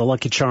 the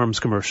Lucky Charms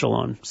commercial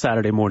on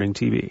Saturday morning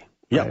TV.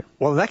 Yeah. Right?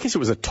 Well, in that case, it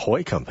was a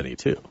toy company,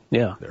 too.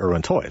 Yeah.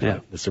 Irwin Toy, yeah.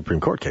 Right? The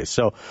Supreme Court case.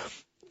 So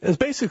it's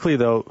basically,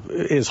 though,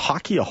 is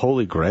hockey a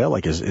holy grail?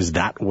 Like, is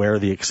that where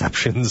the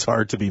exceptions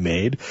are to be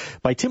made?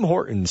 By Tim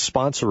Hortons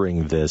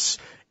sponsoring this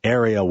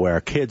area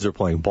where kids are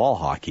playing ball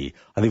hockey,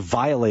 are they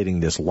violating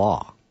this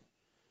law?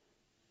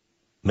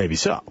 Maybe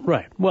so.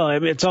 Right. Well,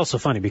 it's also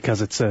funny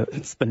because it's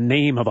the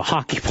name of a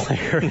hockey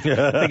player.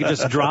 They could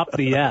just drop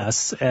the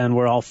S, and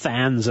we're all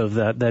fans of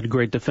that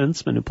great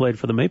defenseman who played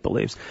for the Maple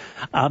Leafs.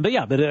 But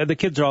the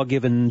kids are all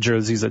given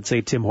jerseys that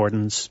say Tim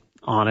Hortons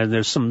on it.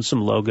 There's some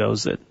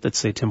logos that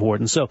say Tim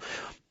Hortons. So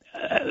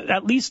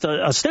at least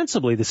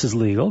ostensibly this is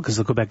legal because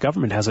the Quebec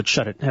government hasn't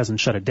shut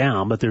it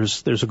down. But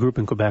there's a group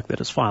in Quebec that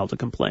has filed a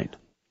complaint.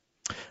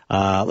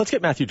 Let's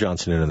get Matthew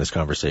Johnson in on this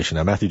conversation.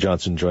 Now, Matthew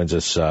Johnson joins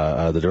us,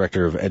 the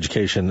Director of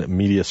Education,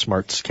 Media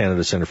Smarts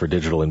Canada Centre for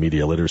Digital and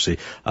Media Literacy.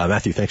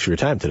 Matthew, thanks for your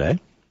time today.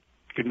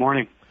 Good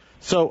morning.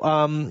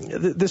 So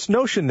this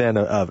notion then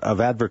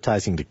of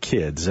advertising to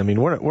kids, I mean,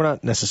 we're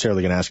not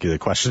necessarily going to ask you the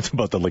questions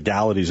about the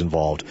legalities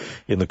involved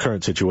in the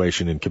current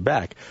situation in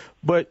Quebec,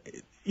 but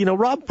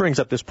Rob brings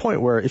up this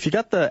point where if you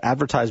got the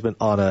advertisement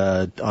on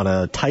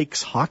a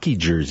Tykes hockey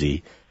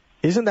jersey,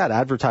 isn't that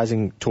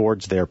advertising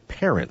towards their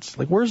parents?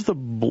 Like, where's the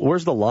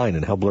line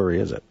and how blurry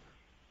is it?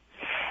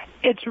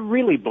 It's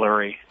really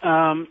blurry.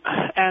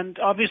 And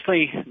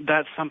obviously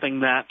that's something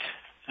that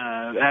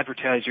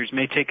advertisers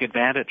may take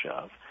advantage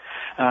of.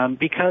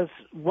 Because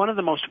one of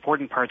the most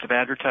important parts of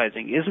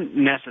advertising isn't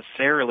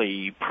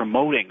necessarily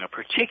promoting a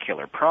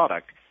particular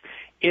product.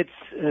 It's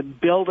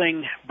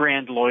building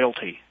brand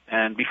loyalty.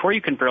 And before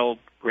you can build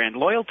brand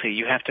loyalty,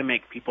 you have to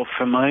make people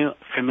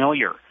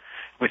familiar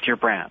with your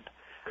brand.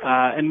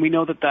 And we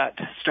know that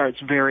starts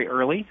very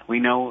early. We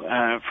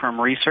know from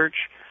research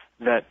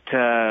that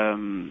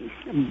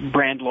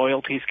brand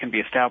loyalties can be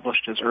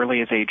established as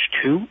early as age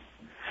 2.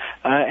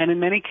 And in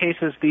many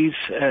cases, these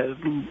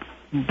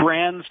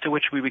brands to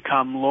which we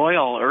become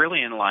loyal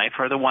early in life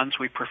are the ones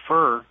we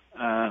prefer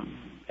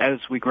as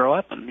we grow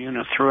up and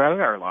throughout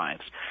our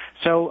lives.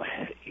 So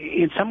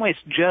in some ways,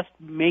 just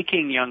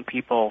making young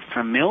people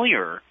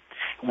familiar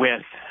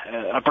with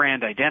a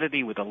brand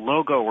identity, with a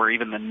logo, or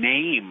even the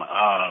name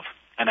of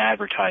an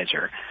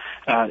advertiser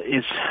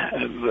is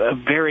a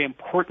very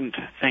important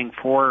thing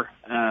for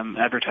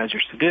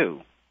advertisers to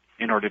do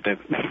in order to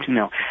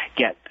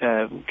get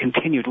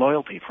continued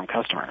loyalty from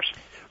customers.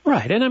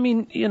 Right. And I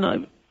mean,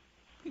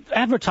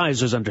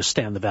 advertisers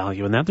understand the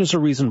value in that. There's a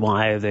reason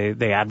why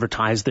they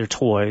advertise their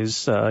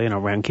toys,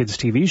 around kids'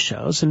 TV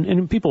shows.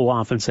 And people will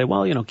often say,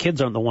 well,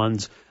 kids aren't the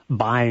ones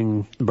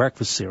buying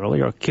breakfast cereal,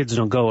 or kids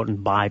don't go out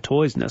and buy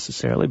toys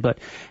necessarily. But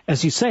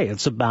as you say,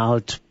 it's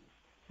about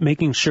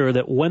making sure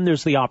that when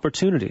there's the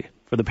opportunity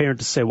for the parent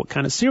to say, what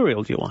kind of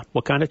cereal do you want?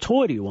 What kind of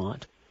toy do you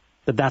want?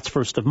 That's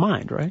first of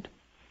mind, right?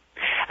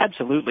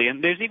 Absolutely.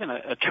 And there's even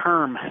a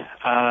term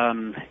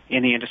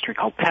in the industry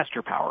called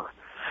tester power,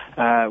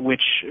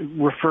 which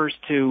refers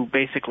to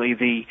basically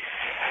the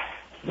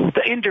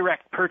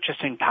indirect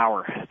purchasing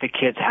power that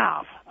kids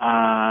have,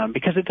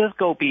 because it does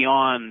go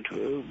beyond,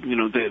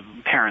 the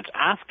parents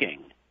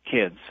asking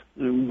kids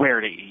where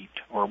to eat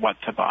or what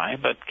to buy,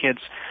 but kids,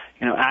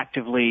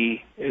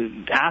 actively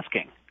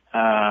asking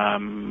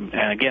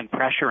and again,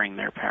 pressuring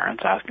their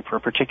parents, asking for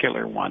a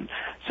particular one,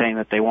 saying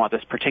that they want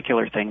this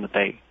particular thing that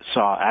they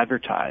saw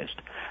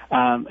advertised.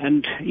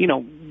 And,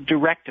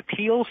 direct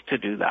appeals to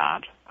do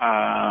that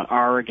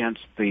are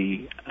against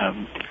the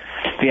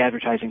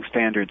advertising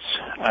standards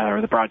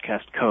or the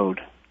broadcast code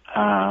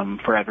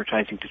for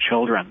advertising to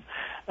children.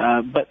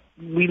 But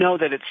we know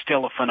that it's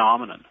still a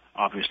phenomenon,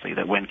 obviously,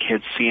 that when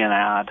kids see an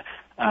ad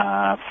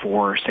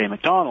for, say,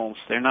 McDonald's,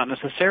 they're not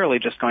necessarily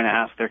just going to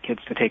ask their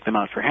kids to take them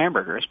out for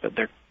hamburgers, but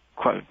they're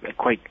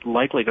quite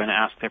likely going to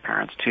ask their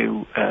parents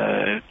to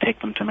take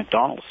them to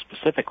McDonald's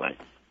specifically.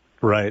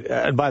 Right.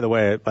 And by the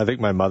way, I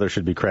think my mother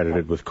should be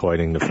credited with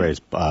coining the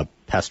phrase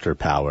pester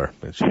power.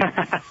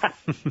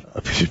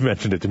 She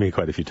mentioned it to me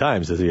quite a few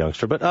times as a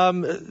youngster. But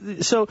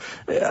so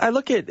I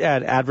look at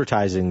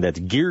advertising that's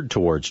geared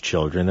towards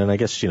children, and I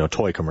guess,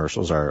 toy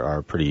commercials are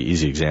a pretty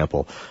easy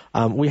example.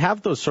 We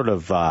have those sort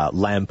of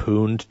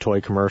lampooned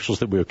toy commercials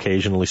that we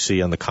occasionally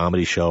see on the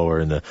comedy show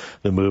or in the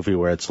movie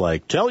where it's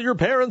like, tell your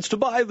parents to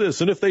buy this,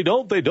 and if they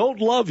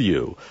don't love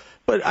you.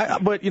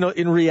 But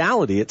in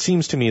reality, it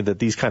seems to me that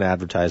these kind of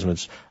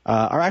advertisements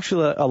are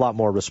actually a lot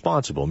more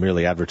responsible,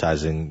 merely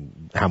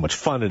advertising how much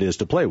fun it is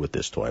to play with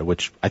this toy,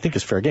 which I think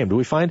is fair game. Do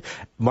we find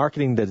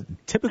marketing that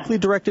typically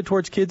directed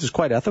towards kids is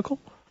quite ethical?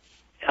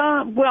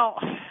 Well,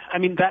 I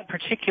mean, that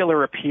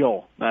particular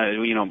appeal,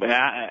 having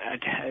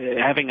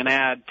an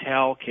ad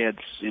tell kids,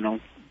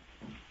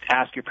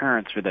 ask your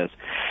parents for this,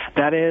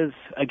 that is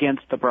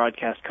against the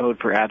broadcast code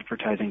for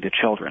advertising to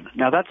children.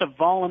 Now, that's a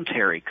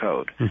voluntary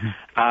code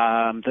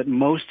that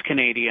most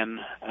Canadian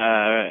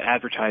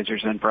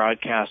advertisers and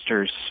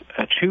broadcasters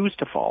choose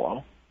to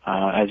follow.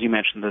 As you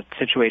mentioned, the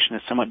situation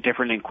is somewhat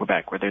different in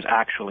Quebec, where there's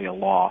actually a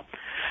law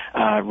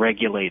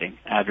regulating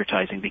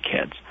advertising to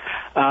kids.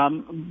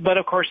 But,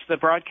 of course, the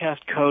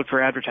broadcast code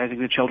for advertising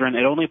to children,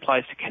 it only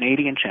applies to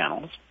Canadian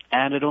channels,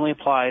 and it only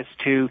applies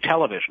to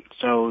television.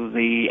 So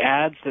the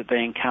ads that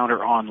they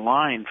encounter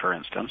online, for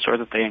instance, or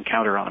that they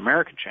encounter on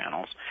American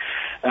channels,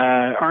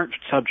 aren't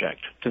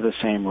subject to the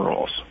same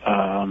rules.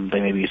 They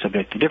may be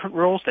subject to different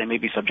rules. They may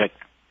be subject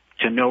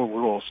to no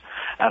rules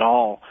at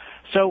all.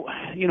 So,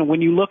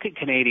 when you look at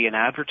Canadian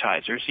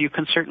advertisers, you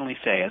can certainly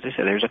say, as I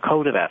said, there's a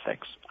code of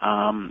ethics,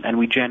 and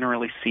we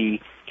generally see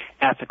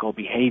ethical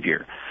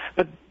behavior.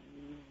 But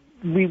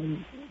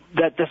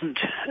that doesn't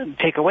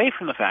take away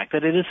from the fact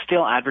that it is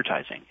still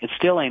advertising. It's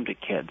still aimed at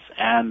kids,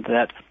 and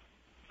that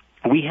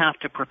we have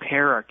to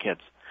prepare our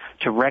kids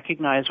to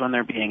recognize when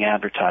they're being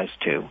advertised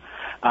to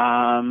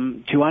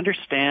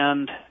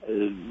understand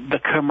the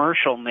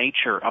commercial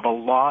nature of a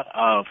lot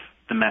of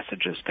the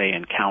messages they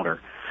encounter.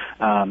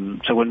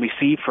 So when we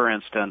see, for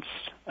instance,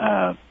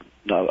 a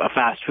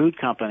fast food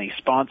company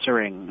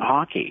sponsoring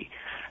hockey,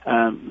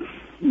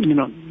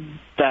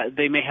 that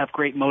they may have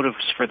great motives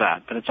for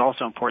that, but it's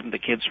also important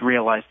that kids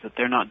realize that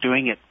they're not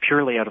doing it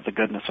purely out of the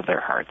goodness of their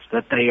hearts,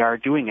 that they are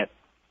doing it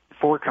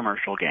for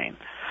commercial gain.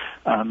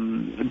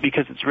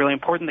 Because it's really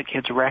important that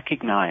kids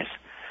recognize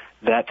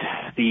that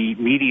the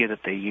media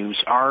that they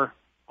use are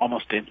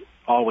almost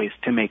always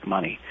to make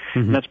money.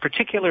 And that's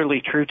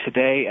particularly true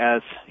today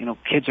as,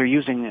 kids are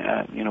using,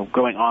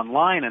 going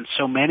online, and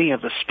so many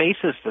of the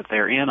spaces that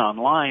they're in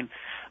online,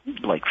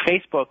 like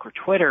Facebook or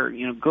Twitter,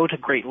 go to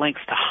great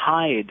lengths to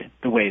hide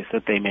the ways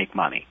that they make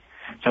money.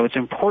 So it's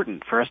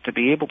important for us to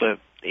be able to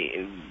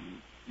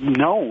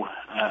know,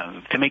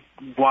 to make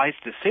wise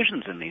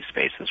decisions in these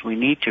spaces. We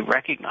need to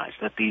recognize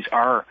that these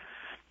are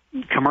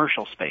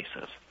commercial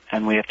spaces,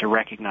 and we have to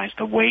recognize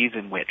the ways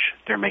in which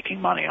they're making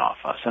money off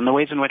us and the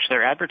ways in which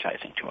they're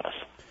advertising to us.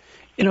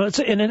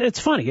 It's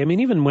funny. I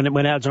mean, even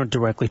when ads aren't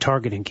directly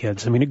targeting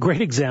kids. I mean, a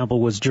great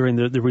example was during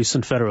the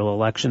recent federal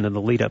election and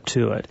the lead up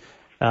to it.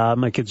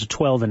 My kids are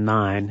 12 and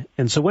 9,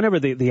 and so whenever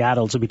the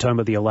adults would be talking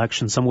about the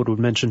election, someone would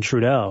mention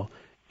Trudeau,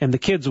 and the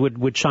kids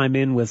would chime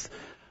in with,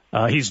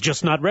 he's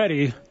just not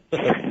ready.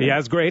 He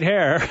has great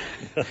hair.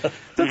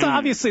 That's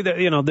obviously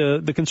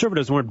the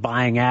conservatives weren't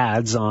buying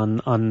ads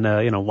on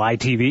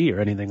YTV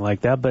or anything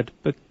like that, but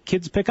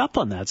kids pick up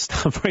on that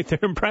stuff, right? They're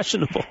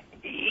impressionable.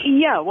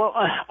 Yeah, well,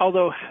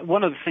 although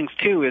one of the things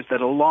too is that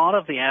a lot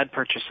of the ad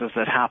purchases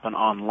that happen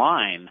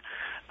online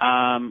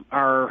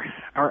are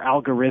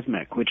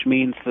algorithmic, which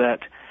means that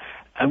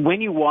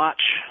when you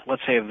watch,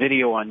 let's say, a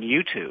video on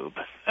YouTube,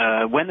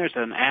 when there's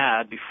an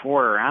ad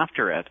before or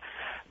after it,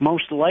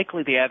 most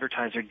likely the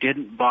advertiser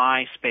didn't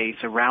buy space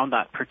around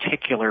that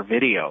particular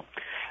video.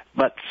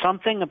 But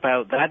something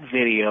about that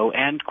video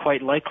and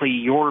quite likely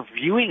your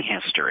viewing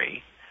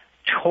history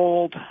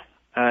told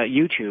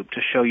YouTube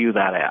to show you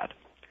that ad.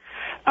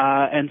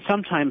 And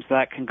sometimes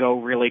that can go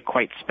really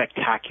quite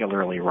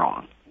spectacularly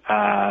wrong.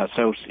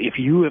 So if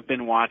you have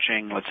been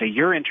watching, let's say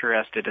you're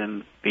interested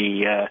in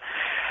the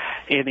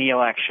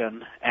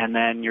election, and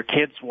then your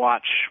kids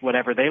watch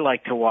whatever they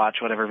like to watch,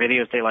 whatever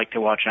videos they like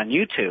to watch on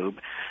YouTube,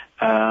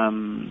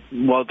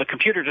 well, the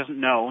computer doesn't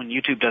know and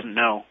YouTube doesn't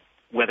know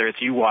whether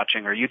it's you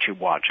watching or YouTube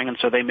watching, and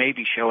so they may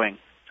be showing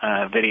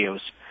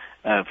videos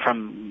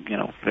from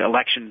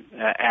election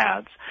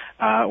ads,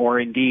 or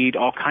indeed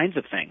all kinds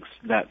of things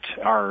that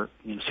are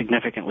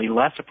significantly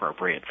less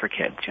appropriate for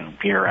kids,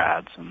 beer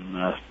ads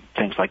and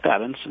things like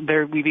that. And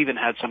we've even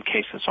had some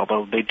cases,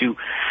 although they do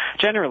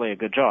generally a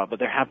good job, but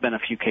there have been a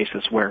few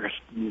cases where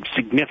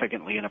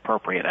significantly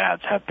inappropriate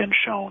ads have been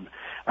shown,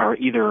 or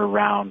either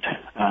around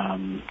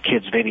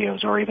kids'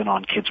 videos or even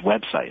on kids'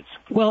 websites.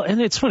 Well,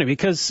 and it's funny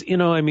because,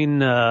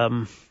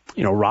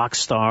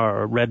 Rockstar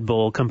or Red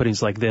Bull,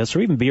 companies like this,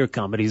 or even beer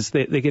companies,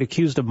 they get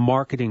accused of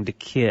marketing to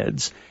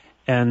kids.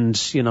 And,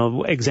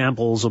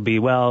 examples will be,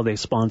 they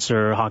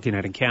sponsor Hockey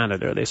Night in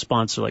Canada, or they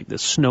sponsor like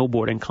this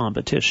snowboarding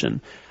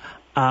competition.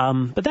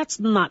 But that's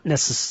not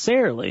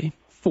necessarily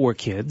for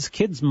kids.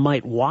 Kids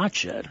might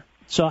watch it.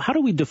 So how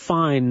do we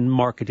define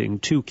marketing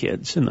to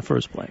kids in the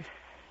first place?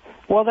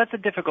 Well, that's a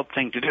difficult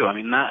thing to do. I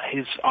mean, that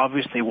is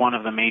obviously one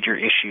of the major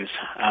issues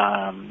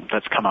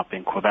that's come up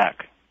in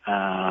Quebec.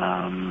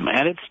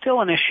 And it's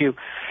still an issue.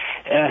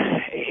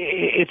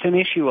 It's an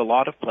issue a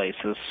lot of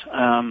places.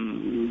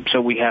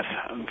 So we have,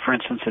 for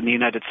instance, in the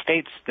United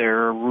States,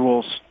 there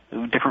are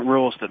different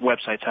rules that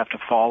websites have to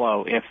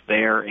follow if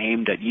they're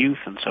aimed at youth.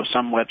 And so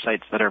some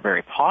websites that are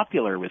very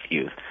popular with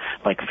youth,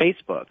 like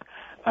Facebook,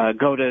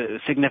 go to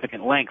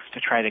significant lengths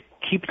to try to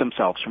keep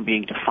themselves from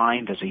being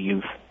defined as a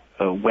youth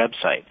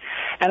website.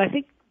 And I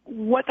think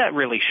what that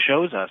really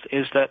shows us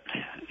is that,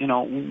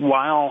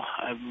 while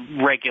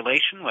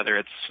regulation, whether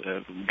it's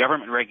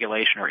government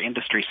regulation or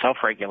industry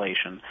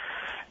self-regulation,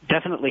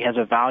 definitely has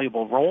a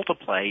valuable role to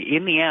play,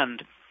 in the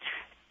end,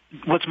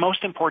 what's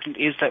most important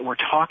is that we're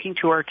talking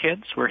to our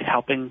kids, we're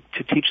helping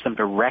to teach them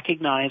to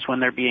recognize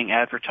when they're being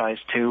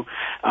advertised to,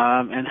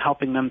 and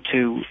helping them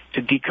to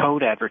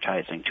decode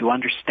advertising, to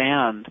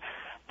understand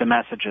the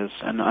messages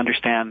and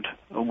understand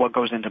what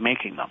goes into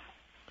making them.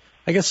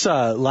 I guess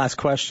last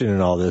question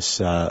in all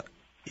this,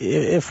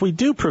 if we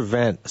do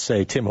prevent,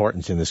 say, Tim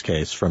Hortons in this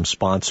case, from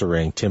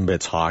sponsoring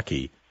Timbits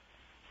Hockey,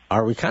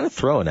 are we kind of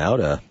throwing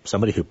out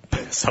somebody who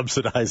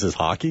subsidizes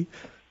hockey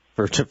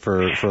for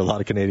a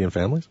lot of Canadian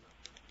families?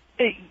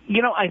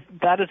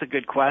 That is a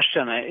good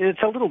question.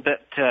 It's a little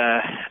bit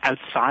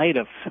outside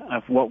of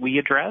what we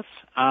address,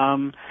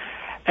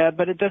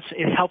 but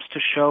it helps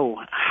to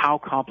show how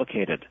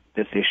complicated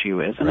this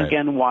issue is, and right.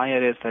 Again, why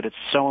it is that it's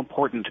so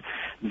important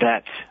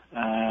that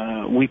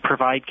we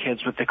provide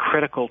kids with the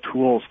critical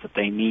tools that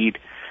they need,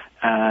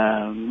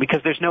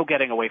 because there's no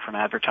getting away from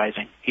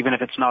advertising. Even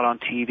if it's not on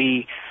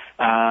TV,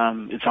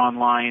 it's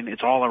online,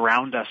 it's all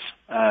around us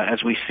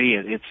as we see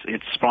it.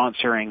 It's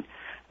sponsoring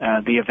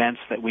the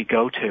events that we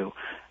go to.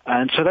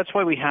 And so that's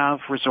why we have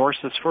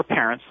resources for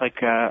parents,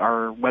 like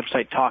our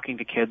website Talking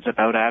to Kids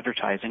About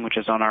Advertising, which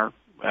is on our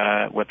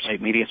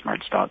website,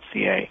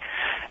 mediasmarts.ca,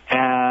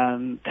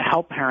 and to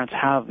help parents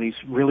have these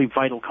really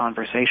vital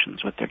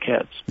conversations with their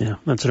kids. Yeah,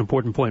 that's an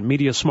important point.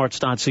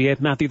 Mediasmarts.ca.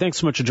 Matthew, thanks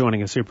so much for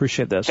joining us. We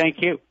appreciate this.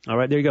 Thank you. All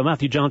right, there you go.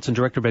 Matthew Johnson,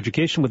 Director of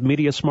Education with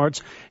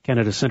Mediasmarts,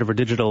 Canada Centre for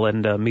Digital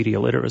and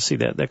Media Literacy.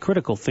 That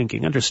critical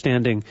thinking,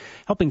 understanding,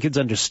 helping kids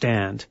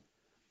understand,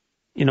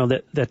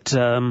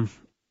 that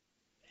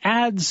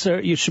ads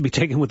you should be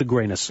taken with a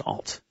grain of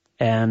salt.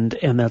 And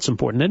that's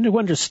important. And to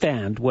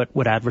understand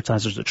what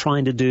advertisers are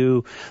trying to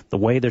do, the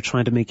way they're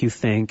trying to make you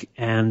think,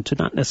 and to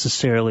not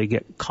necessarily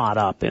get caught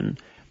up in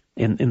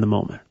the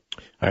moment.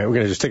 All right, we're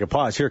going to just take a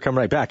pause here, come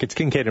right back. It's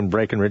Kincaid and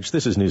Breckenridge.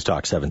 This is News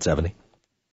Talk 770.